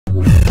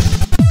Hello,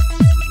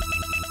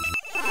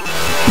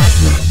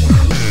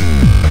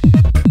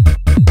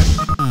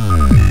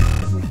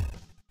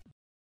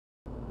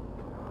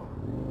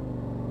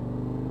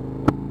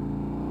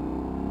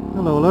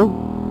 hello.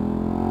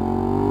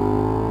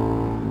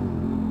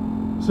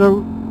 So,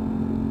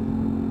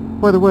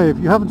 by the way, if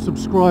you haven't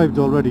subscribed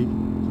already to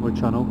my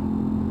channel,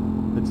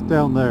 it's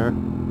down there.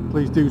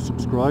 Please do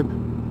subscribe.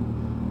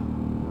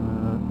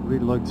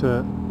 Really like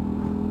to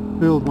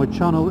build my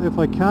channel if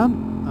I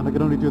can, and I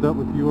can only do that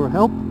with your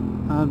help,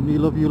 and me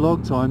love you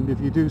long time if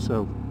you do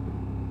so.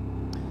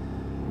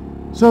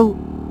 So,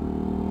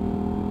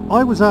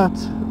 I was at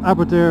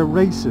Aberdare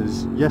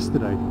Races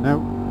yesterday.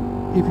 Now,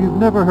 if you've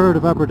never heard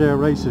of Aberdare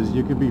Races,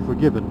 you can be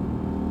forgiven.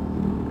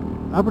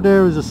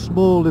 Aberdare is a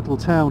small little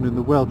town in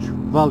the Welsh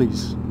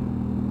Valleys,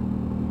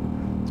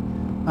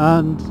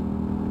 and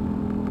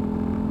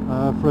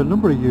for a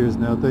number of years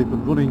now they've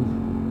been running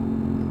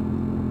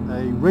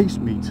a race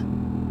meet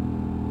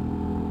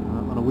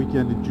on a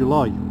weekend in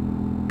July.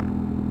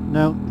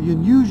 Now, the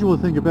unusual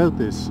thing about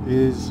this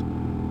is,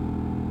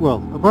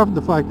 well, apart from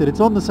the fact that it's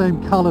on the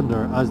same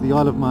calendar as the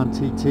Isle of Man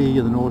TT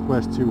and the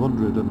Northwest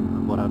 200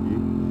 and what have you,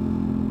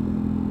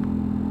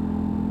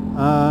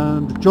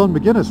 and John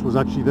McGuinness was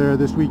actually there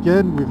this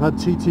weekend. We've had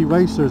TT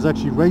racers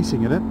actually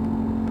racing in it.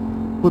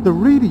 But the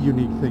really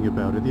unique thing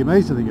about it, the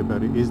amazing thing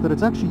about it, is that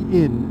it's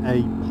actually in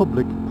a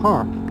public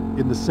park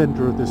in the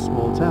centre of this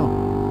small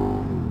town.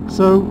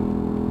 So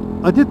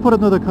I did put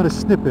another kind of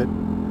snippet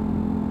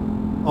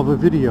of a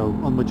video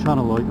on my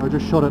channel. I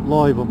just shot it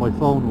live on my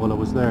phone while I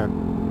was there.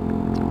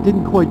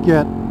 Didn't quite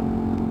get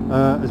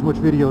as much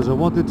video as I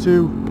wanted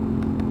to.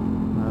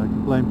 I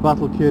can blame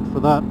Battle Kid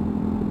for that.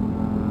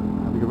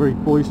 A very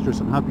boisterous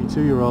and happy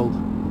 2-year-old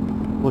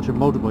watching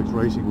motorbikes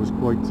racing was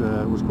quite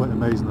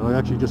amazing. I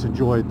actually just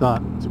enjoyed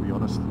that, to be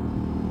honest.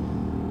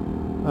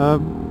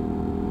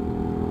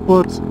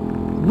 But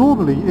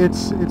normally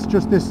it's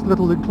just this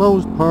little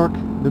enclosed park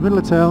in the middle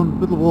of town,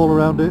 little wall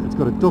around it. It's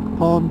got a duck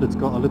pond. It's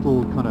got a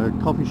little kind of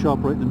coffee shop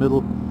right in the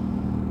middle.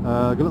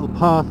 A little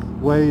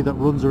pathway that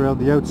runs around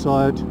the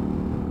outside.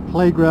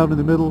 Playground in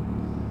the middle.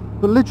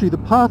 But literally the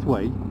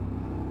pathway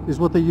is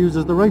what they use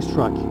as the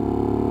racetrack.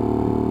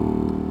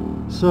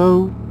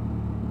 So,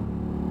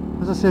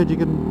 as I said, you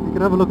can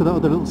have a look at that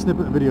other little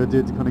snippet of video I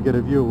did to kind of get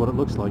a view of what it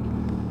looks like.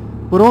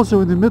 But also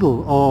in the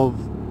middle of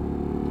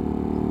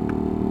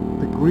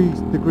the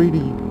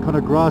greeny kind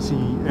of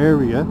grassy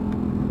area,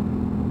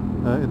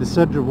 in the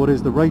centre of what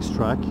is the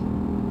racetrack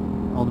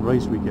on the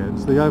race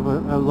weekends, they have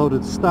a load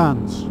of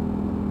stands and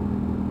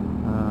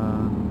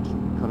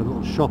kind of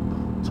little shop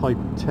type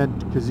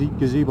tent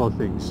gazebo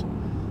things.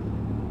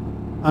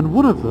 And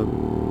one of them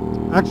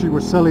actually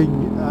were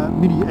selling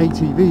mini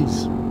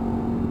ATVs,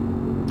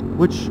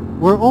 which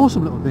were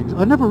awesome little things.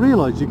 I never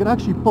realised you could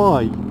actually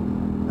buy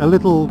a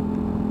little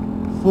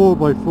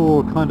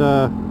 4x4 kind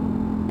of,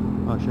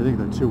 actually I think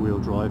they're 2-wheel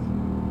drive,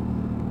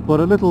 but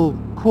a little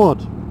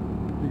quad.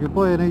 You could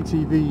buy an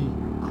ATV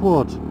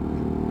quad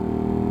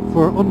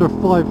for under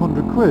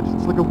 500 quid.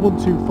 It's like a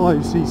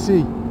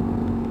 125cc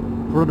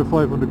for under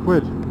 500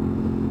 quid.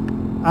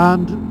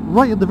 And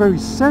right in the very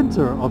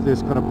centre of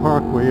this kind of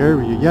parkway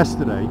area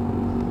yesterday,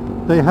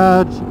 they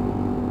had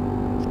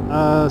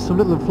some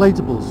little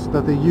inflatables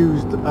that they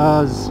used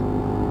as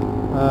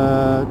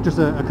just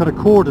a kind of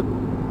cordon,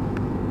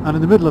 and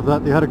in the middle of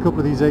that they had a couple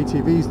of these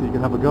ATVs that you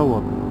could have a go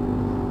on.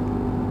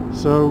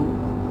 So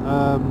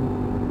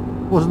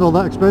wasn't all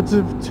that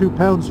expensive,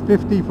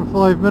 £2.50 for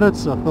 5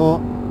 minutes. I thought,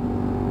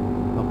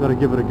 I've got to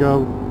give it a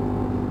go.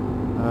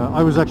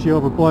 I was actually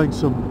over buying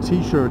some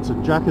t-shirts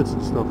and jackets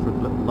and stuff for the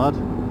little lad,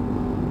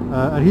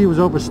 and he was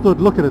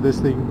overstood looking at this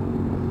thing,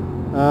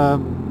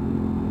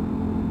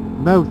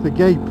 mouth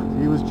agape.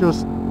 He was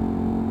just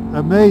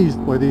amazed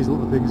by these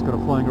little things kind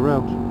of flying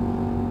around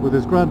with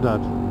his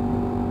granddad.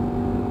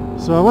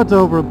 So I went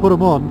over and put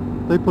him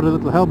on. They put a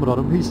little helmet on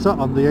him. He sat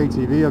on the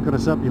ATV. I kind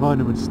of sat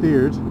behind him and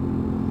steered,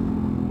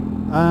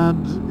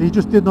 and he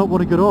just did not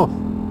want to get off.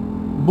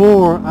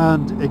 More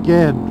and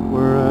again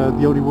were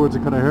the only words I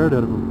kind of heard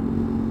out of him.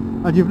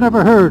 And you've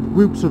never heard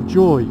whoops of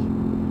joy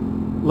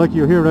like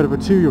you hear out of a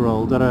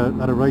 2-year-old at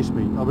a race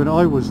meet. I mean,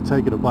 I was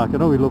taken aback. I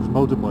know he loves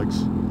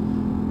motorbikes,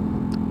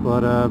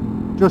 but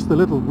just the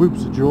little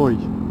whoops of joy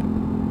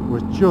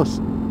was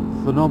just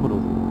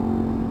phenomenal.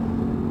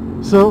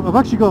 So I've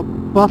actually got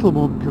Battle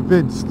Mum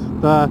convinced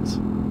that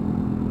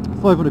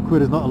 500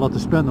 quid is not a lot to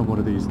spend on one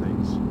of these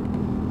things.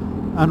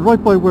 And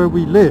right by where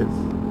we live,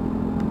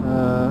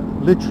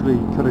 literally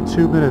kind of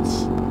 2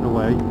 minutes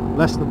away,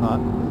 less than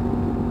that,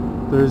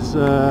 there's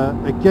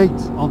a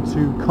gate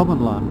onto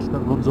common land that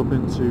runs up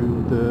into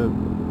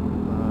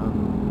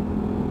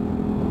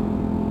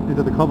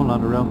the common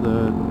land around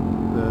the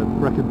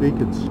Brecon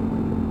Beacons,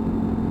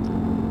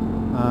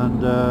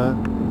 and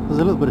there's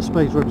a little bit of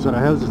space right beside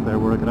our houses there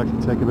where I could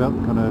actually take him out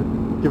and kind of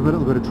give him a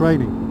little bit of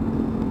training.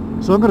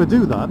 So I'm going to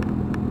do that.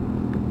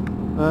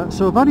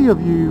 So if any of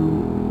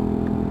you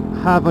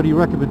have any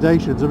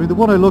recommendations, I mean, the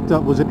one I looked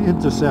at was an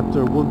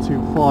Interceptor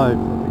 125, I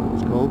think it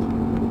was called,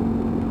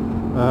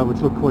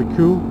 which looked quite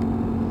cool.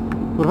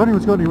 But if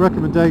anyone's got any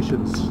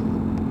recommendations,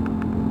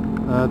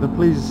 then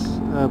please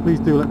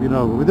do let me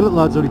know. Well, the little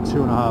lad's only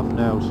 2.5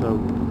 now, so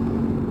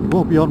he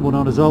won't be on one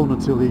on his own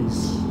until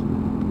he's,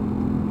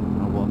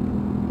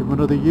 give him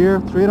another year,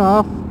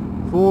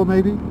 3.5, 4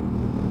 maybe.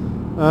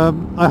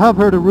 I have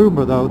heard a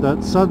rumour though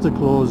that Santa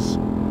Claus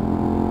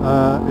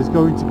is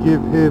going to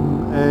give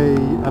him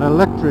an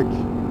electric,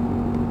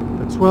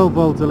 a 12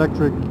 volt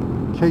electric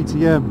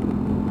KTM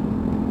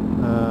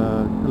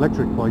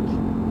electric bike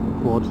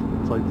quad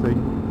type thing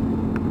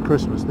for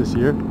Christmas this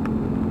year.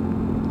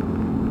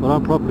 But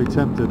I'm probably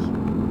tempted.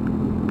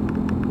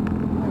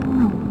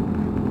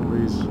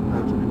 Always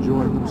out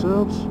enjoying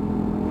themselves.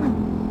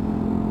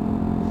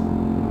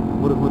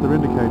 What if with their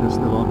indicator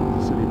still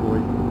on, silly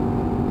boy.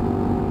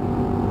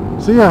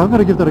 So yeah, I'm going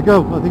to give that a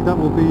go. I think that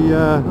will be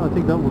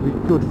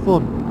good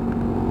fun,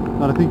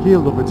 and I think he'll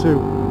love it too.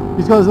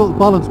 He's got his little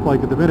balance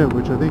bike at the minute,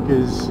 which I think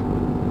is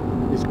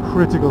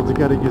critical to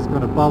getting his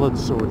kind of balance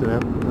sorted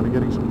out, kind of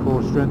getting some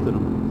core strength in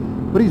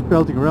him. But he's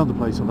belting around the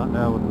place on that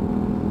now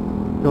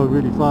and going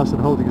really fast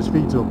and holding his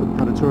feet up and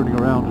kind of turning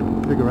around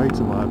in figure eights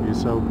and what have you.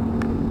 So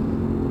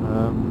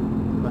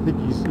I think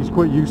he's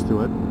quite used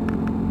to it.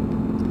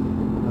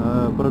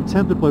 But I'm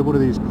tempted by one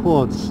of these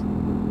quads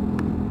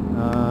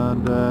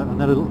and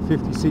then a little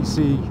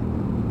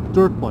 50cc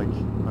dirt bike,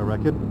 I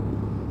reckon,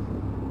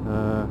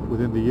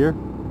 within the year.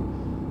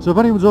 So if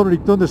anyone's already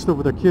done this stuff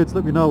with their kids,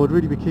 let me know. I'd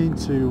really be keen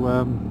to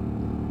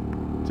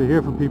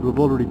hear from people who've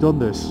already done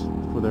this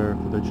for their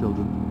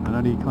children, and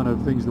any kind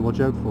of things to watch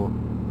out for.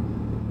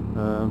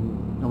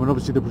 And when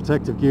obviously the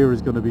protective gear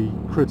is going to be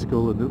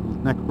critical, and the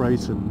neck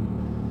brace and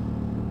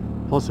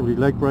possibly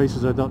leg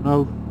braces, I don't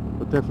know,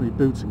 but definitely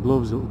boots and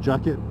gloves, a little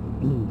jacket,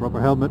 proper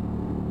helmet.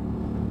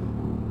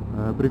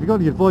 But if you've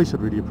got any advice,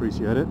 I'd really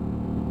appreciate it.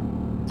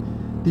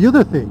 The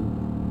other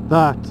thing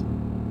that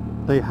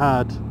they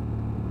had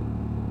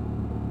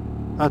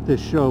at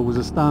this show was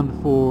a stand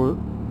for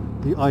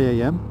the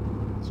IAM.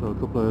 So a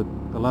couple of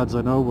the lads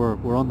I know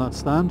were on that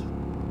stand.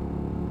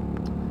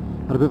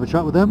 Had a bit of a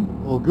chat with them.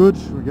 All good.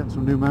 We're getting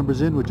some new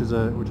members in, which is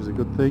a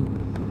good thing.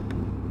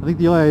 I think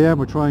the IAM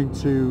are trying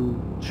to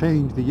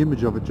change the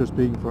image of it just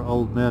being for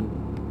old men,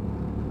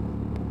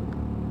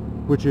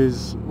 which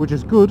is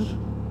good,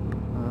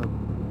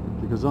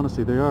 because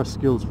honestly they are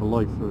skills for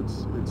life.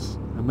 It's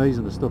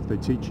amazing the stuff they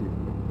teach you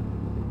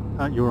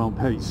at your own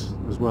pace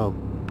as well.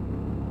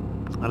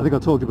 And I think I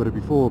talked about it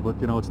before, but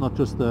you know, it's not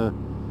just the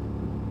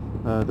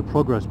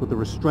progress, but the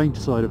restraint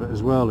side of it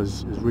as well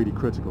is really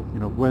critical. You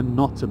know, when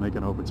not to make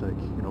an overtake,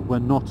 you know,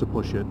 when not to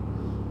push it,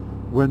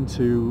 when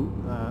to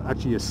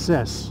actually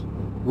assess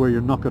where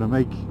you're not going to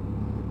make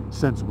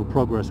sensible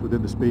progress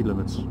within the speed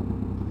limits.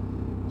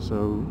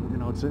 So, you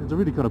know, it's a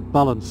really kind of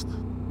balanced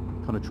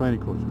kind of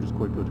training course, which is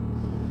quite good.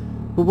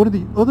 But one of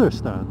the other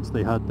stands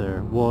they had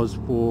there was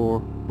for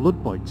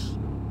blood bikes.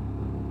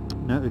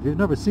 Now, if you've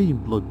never seen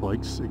blood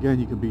bikes, again,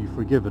 you can be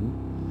forgiven.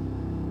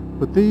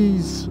 But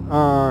these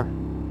are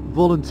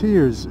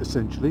volunteers,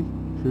 essentially,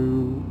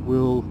 who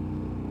will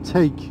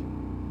take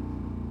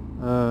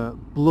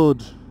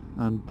blood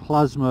and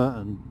plasma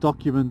and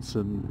documents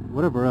and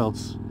whatever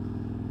else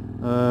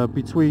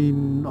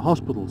between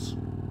hospitals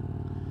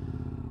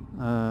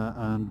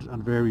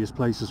and various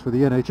places for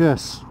the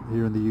NHS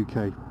here in the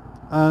UK.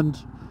 And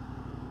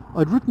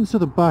I'd written to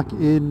them back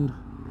in,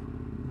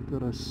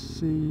 gotta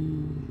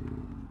see,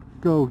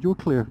 go, you're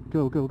clear,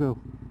 go.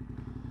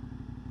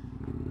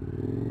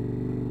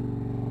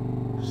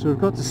 So we've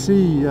got to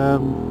see, that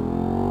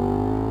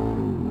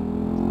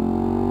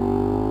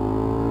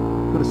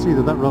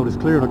road is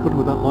clear, and I couldn't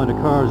with that line of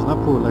cars, and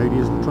that poor lady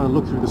is trying to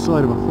look through the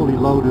side of a fully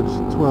loaded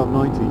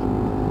 1290.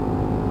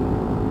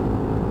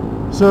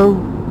 So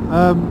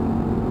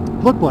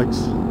blood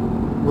bikes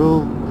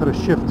will kind of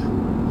shift a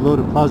load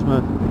of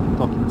plasma,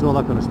 documents, all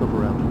that kind of stuff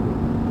around.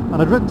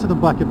 And I'd written to them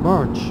back in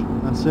March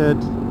and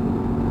said, you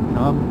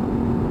know,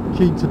 I'm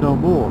keen to know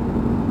more,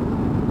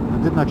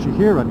 and didn't actually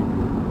hear anything.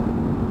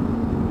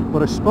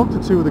 But I spoke to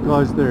two of the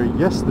guys there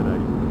yesterday,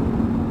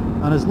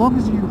 and as long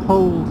as you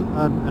hold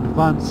an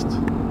advanced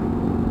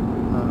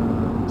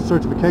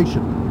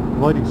certification,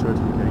 riding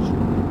certification,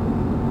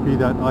 be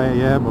that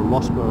IAM or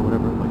ROSPA or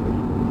whatever it might be,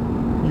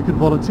 you can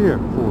volunteer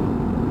for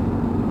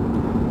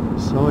them.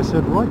 So I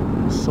said, right,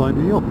 sign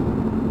me up.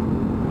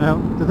 Now,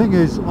 the thing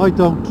is, I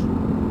don't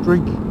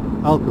drink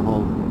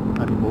alcohol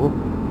anymore,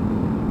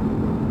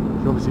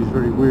 which obviously is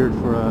very weird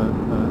for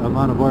a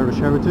man of Irish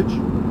heritage.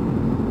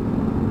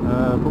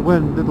 But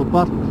when little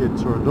Battle Kid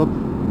turned up,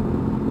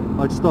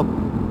 I'd stopped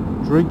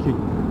drinking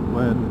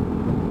when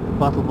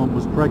Battle Mum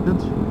was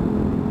pregnant,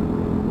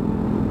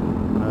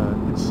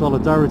 in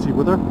solidarity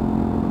with her.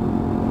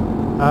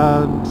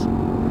 And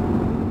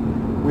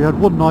we had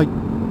one night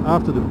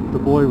after the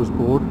boy was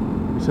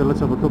born, we said, let's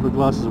have a couple of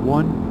glasses of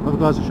wine, have a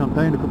glass of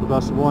champagne, a couple of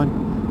glasses of wine.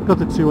 Got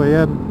to 2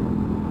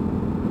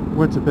 AM,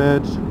 went to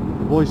bed,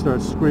 the boy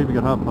started screaming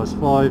at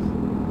 5:30,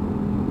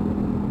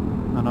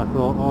 and I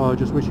thought, oh, I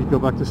just wish he'd go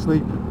back to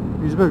sleep.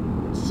 He's about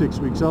 6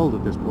 weeks old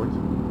at this point.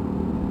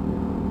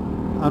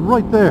 And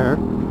right there,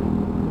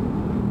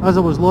 as I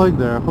was lying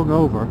there,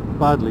 hungover,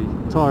 badly,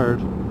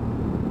 tired,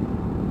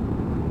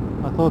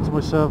 I thought to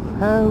myself,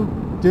 how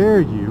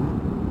dare you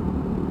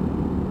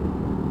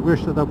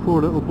wish that that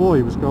poor little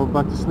boy was going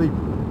back to sleep.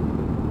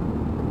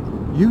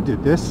 You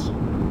did this,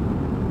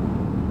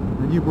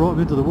 and you brought him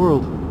into the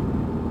world.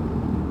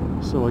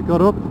 So I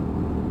got up,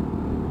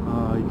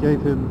 I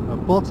gave him a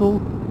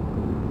bottle,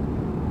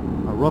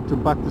 I rocked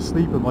him back to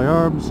sleep in my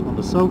arms on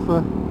the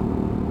sofa,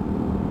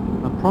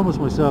 and promised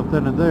myself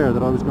then and there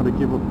that I was going to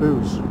give up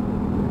booze.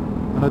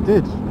 And I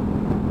did.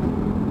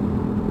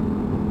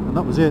 And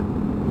that was it.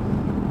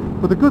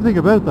 But the good thing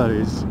about that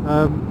is,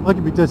 I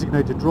can be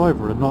designated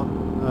driver and not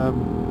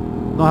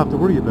have to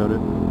worry about it.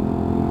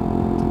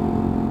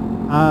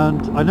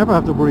 And I never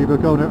have to worry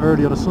about going out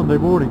early on a Sunday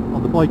morning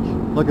on the bike,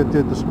 like I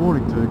did this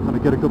morning, to kind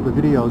of get a couple of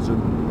videos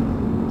and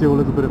do a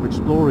little bit of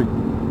exploring.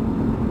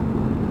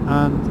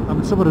 And I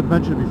mean, someone had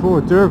mentioned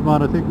before,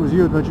 Dervman, I think it was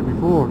you had mentioned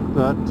before,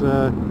 that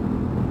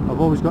I've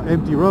always got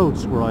empty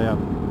roads where I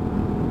am.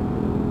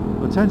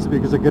 It tends to be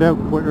because I get out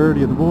quite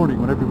early in the morning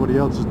when everybody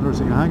else is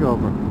nursing a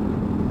hangover.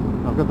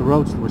 I've got the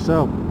roads to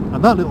myself.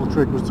 And that little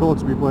trick was taught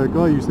to me by a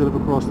guy who used to live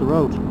across the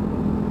road.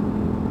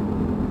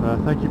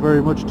 Thank you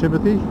very much,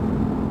 Timothy.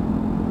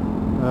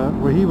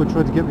 Where he would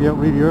try to get me out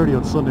really early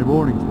on Sunday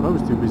mornings, but I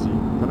was too busy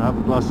trying to have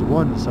a glass of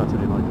wine on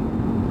Saturday night.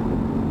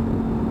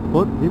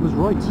 But he was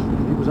right.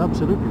 He was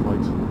absolutely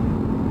right.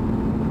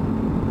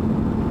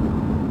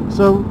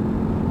 So,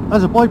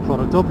 as a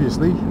byproduct,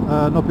 obviously,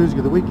 not boozing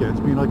at the weekends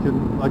mean I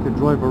can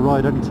drive or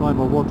ride any time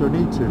I want or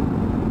need to.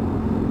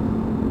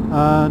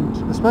 And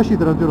especially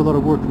that I'm doing a lot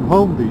of work from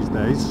home these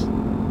days,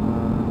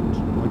 and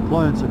my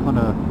clients are kind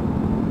of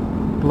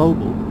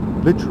global,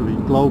 literally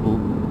global.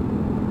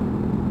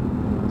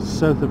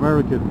 South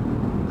American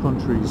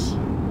countries.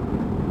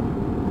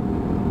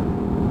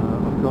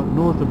 I've got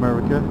North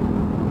America,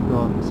 I've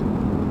got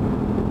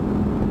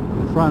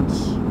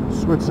France,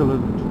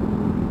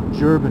 Switzerland,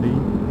 Germany,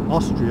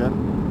 Austria,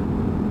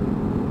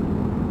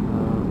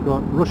 I've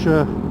got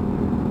Russia,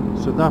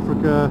 South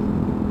Africa,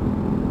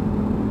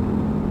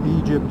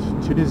 Egypt,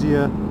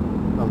 Tunisia,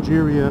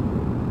 Algeria,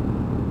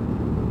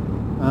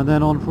 and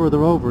then on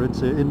further over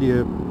into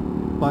India,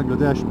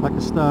 Bangladesh,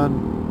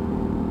 Pakistan,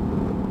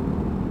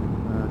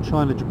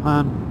 China,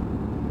 Japan.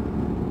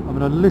 I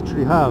mean, I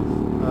literally have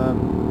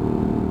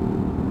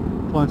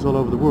clients all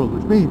over the world,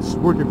 which means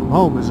working from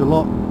home is a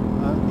lot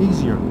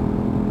easier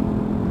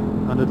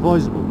and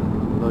advisable.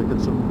 I get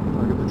to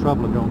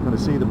travel and go and kind of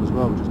see them as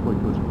well, which is quite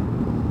good.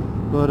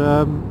 But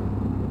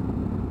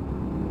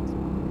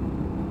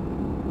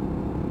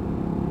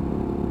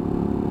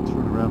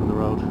turn around on the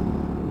road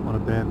on a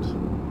bend,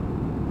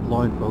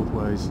 blind both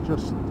ways,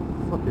 just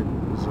fucking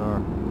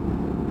bizarre.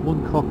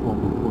 One cock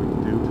womble for you,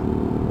 dude.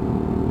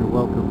 You're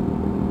welcome.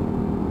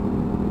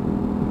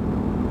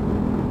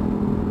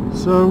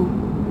 So,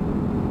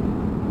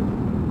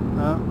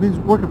 means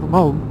working from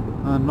home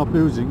and not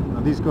boozing,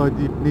 and these guys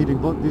needing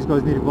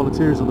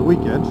volunteers on the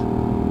weekend.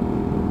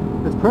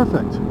 It's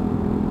perfect.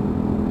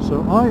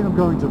 So I am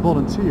going to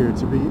volunteer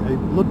to be a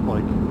blood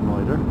bike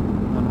rider,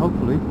 and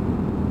hopefully,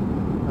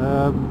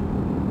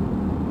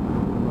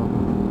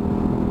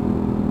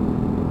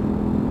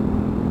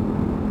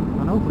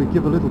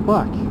 give a little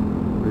back,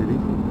 really.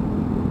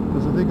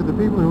 Because I think of the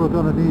people who are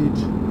going to need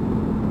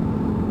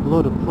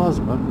blood and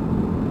plasma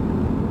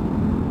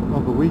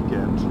on the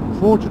weekend,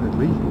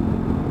 unfortunately,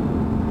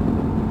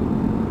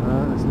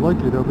 it's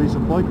likely there'll be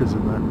some bikers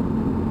in there.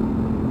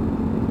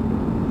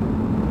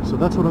 So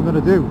that's what I'm going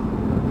to do.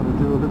 I'm going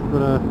to do a little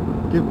bit of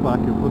give back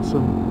and put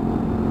some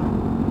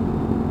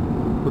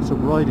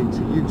riding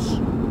to use.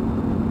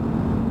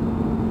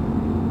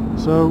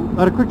 So I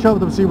had a quick chat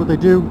with them to see what they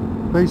do.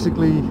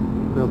 Basically,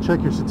 they'll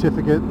check your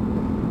certificate,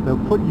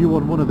 they'll put you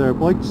on one of their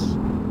bikes,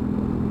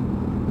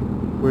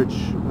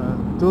 which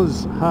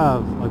does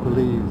have, I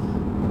believe,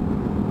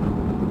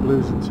 the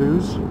blues and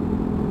twos,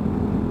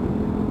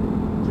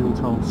 dual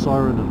tone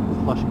siren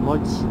and flashing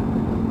lights,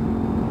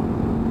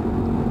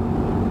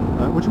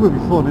 which will be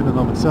fun in and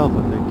of itself,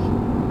 I think,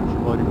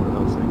 actually riding one of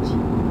those things.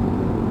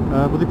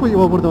 But they put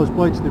you on one of those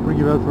bikes and they bring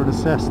you out for an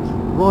assessed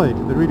ride.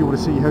 They really want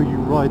to see how you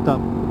ride that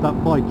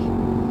bike.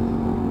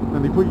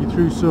 And they put you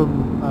through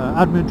some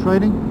admin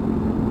training,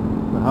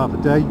 about half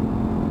a day,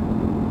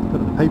 kind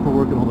of the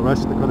paperwork and all the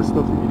rest of the kind of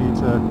stuff that you need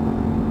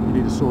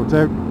to sort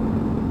out.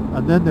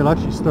 And then they'll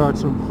actually start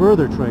some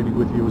further training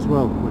with you as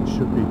well, which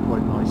should be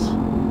quite nice.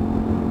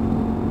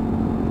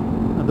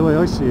 And the way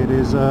I see it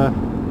is, you're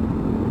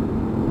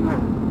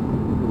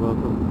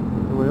welcome.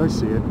 The way I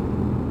see it,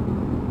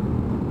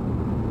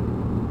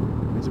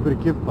 it's a bit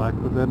of give back,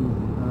 but then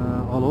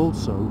I'll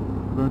also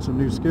learn some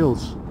new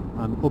skills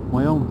and up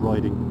my own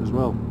riding as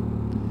well.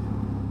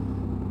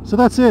 So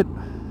that's it.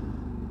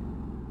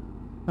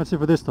 That's it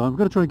for this time. I'm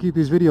going to try and keep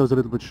these videos a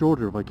little bit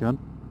shorter if I can.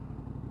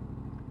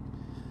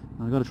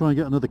 I'm going to try and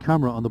get another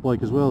camera on the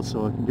bike as well,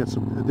 so I can get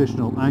some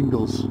additional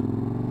angles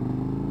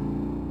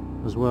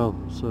as well.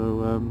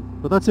 So,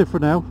 but that's it for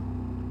now.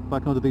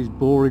 Back onto these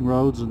boring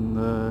roads and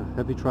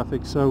heavy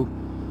traffic. So,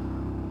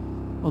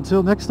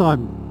 until next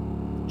time,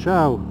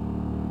 ciao.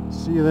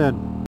 See you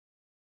then.